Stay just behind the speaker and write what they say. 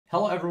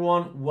Hello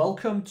everyone,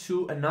 welcome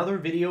to another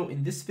video.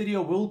 In this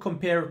video, we'll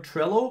compare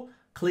Trello,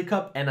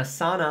 ClickUp, and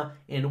Asana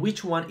and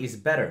which one is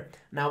better.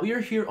 Now we are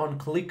here on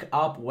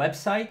ClickUp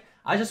website.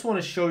 I just want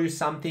to show you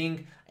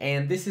something,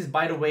 and this is,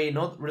 by the way,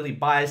 not really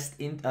biased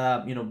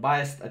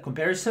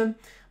comparison.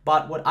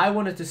 But what I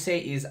wanted to say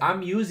is I've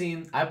been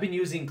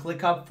using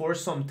ClickUp for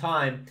some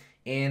time,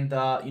 and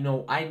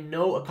I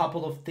know a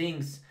couple of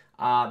things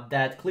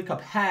that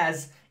ClickUp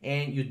has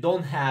and you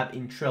don't have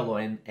in Trello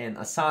and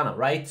Asana,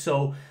 right?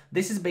 So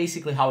this is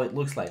basically how it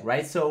looks like,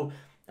 right? So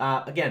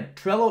again,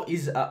 Trello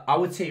is, I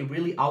would say,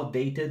 really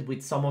outdated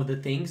with some of the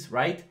things,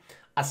 right?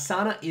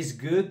 Asana is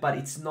good, but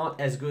it's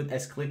not as good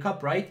as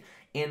ClickUp, right?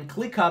 And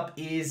ClickUp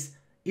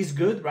is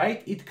good,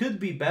 right? It could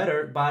be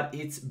better, but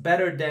it's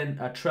better than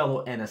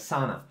Trello and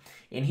Asana.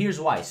 And here's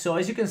why. So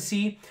as you can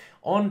see,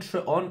 on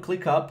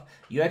ClickUp,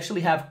 you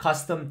actually have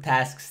custom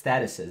task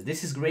statuses.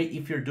 This is great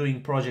if you're doing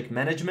project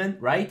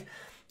management, right?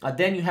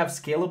 Then you have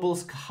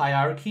scalable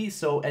hierarchy.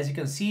 So as you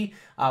can see,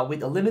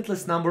 with a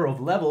limitless number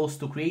of levels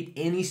to create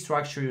any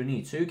structure you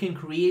need. So you can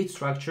create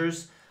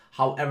structures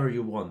however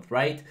you want,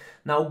 right?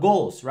 Now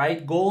goals,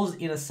 right? Goals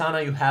in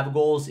Asana, you have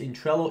goals. In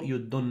Trello, you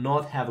do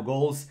not have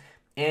goals.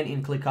 And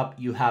in ClickUp,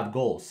 you have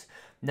goals.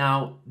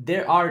 Now,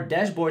 there are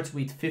dashboards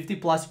with 50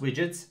 plus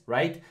widgets,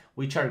 right?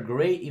 Which are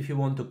great if you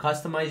want to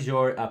customize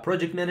your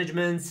project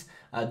managements,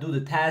 do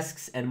the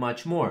tasks, and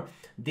much more.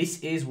 This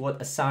is what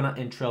Asana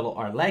and Trello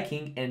are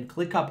lacking, and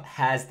ClickUp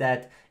has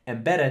that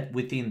embedded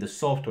within the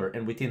software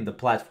and within the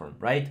platform,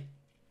 right?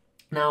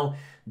 Now,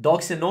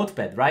 Docs and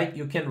Notepad, right?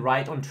 You can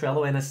write on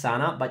Trello and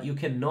Asana, but you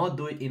cannot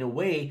do it in a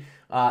way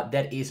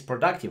that is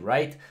productive,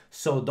 right?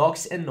 So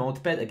Docs and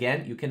Notepad,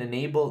 again, you can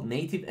enable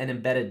native and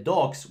embedded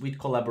docs with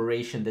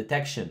collaboration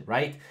detection,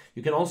 right?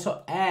 You can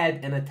also add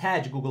and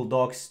attach Google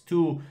Docs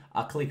to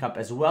ClickUp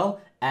as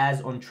well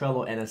as on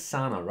Trello and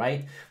Asana,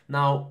 right?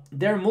 Now,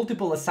 there are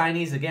multiple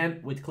assignees.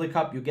 Again, with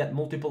ClickUp, you get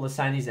multiple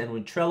assignees, and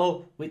with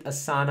Trello, with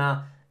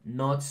Asana,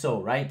 not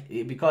so, right?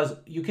 Because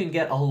you can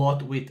get a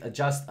lot with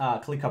just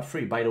ClickUp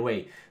free. By the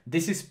way,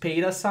 this is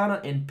paid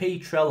Asana and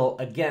paid Trello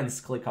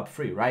against ClickUp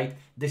free, right?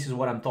 This is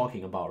what I'm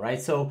talking about, right?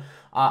 So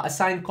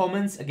assign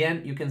comments,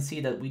 again, you can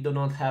see that we do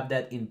not have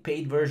that in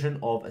paid version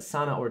of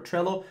Asana or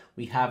Trello.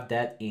 We have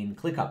that in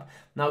ClickUp.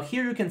 Now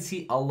here you can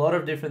see a lot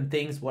of different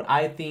things. What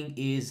I think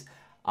is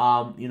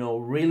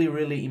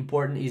really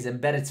important is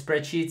embedded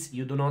spreadsheets.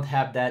 You do not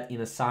have that in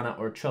Asana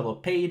or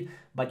Trello paid,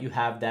 but you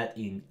have that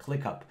in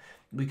ClickUp.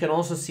 We can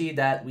also see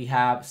that we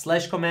have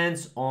slash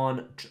commands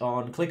on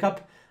ClickUp.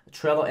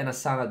 Trello and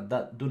Asana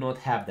that do not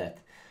have that.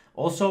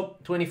 Also,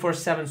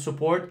 24/7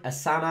 support.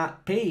 Asana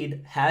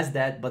paid has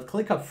that, but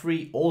ClickUp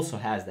free also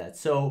has that.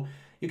 So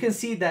you can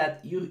see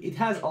that it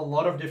has a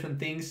lot of different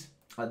things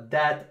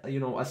that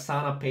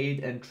Asana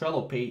paid and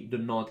Trello paid do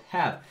not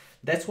have.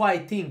 That's why I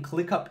think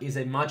ClickUp is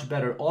a much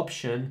better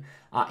option,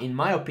 in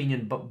my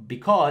opinion, but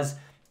because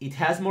it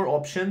has more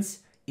options.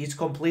 It's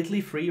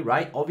completely free,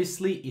 right?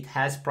 Obviously, it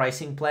has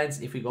pricing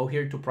plans. If we go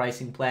here to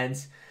pricing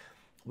plans,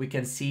 we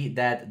can see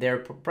that their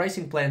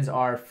pricing plans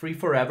are free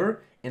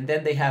forever, and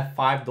then they have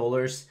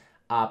 $5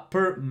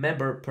 per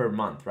member per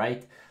month,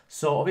 right?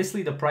 So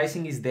obviously the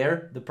pricing is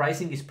there. The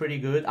pricing is pretty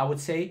good, I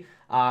would say.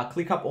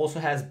 ClickUp also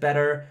has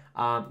better,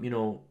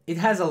 it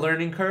has a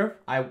learning curve.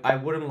 I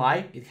wouldn't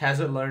lie. It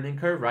has a learning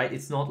curve, right?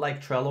 It's not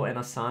like Trello and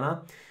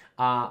Asana,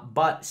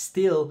 but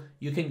still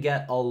you can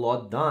get a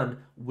lot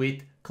done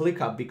with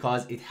ClickUp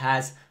because it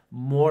has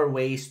more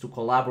ways to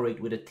collaborate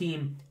with a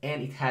team,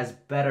 and it has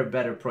better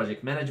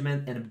project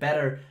management and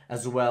better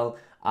as well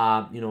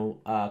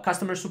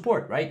customer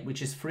support, right?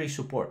 Which is free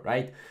support,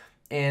 right?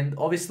 And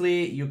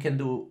obviously you can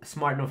do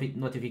smart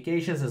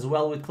notifications as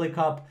well with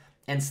ClickUp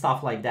and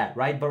stuff like that,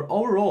 right? But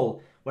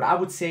overall, what I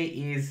would say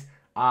is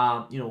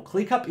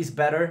ClickUp is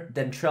better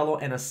than Trello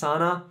and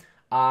Asana.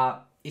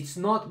 It's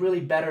not really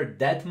better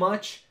that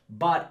much,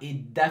 but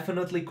it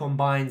definitely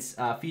combines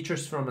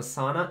features from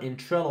Asana and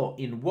Trello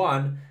in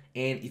one,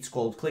 and it's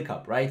called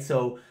ClickUp, right?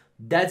 So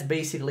that's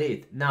basically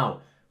it.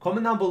 Now,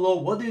 comment down below,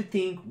 what do you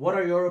think? What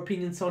are your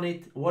opinions on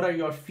it? What are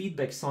your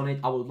feedbacks on it?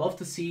 I would love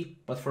to see,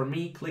 but for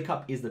me,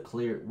 ClickUp is the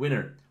clear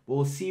winner.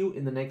 We'll see you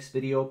in the next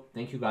video.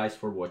 Thank you guys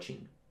for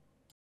watching.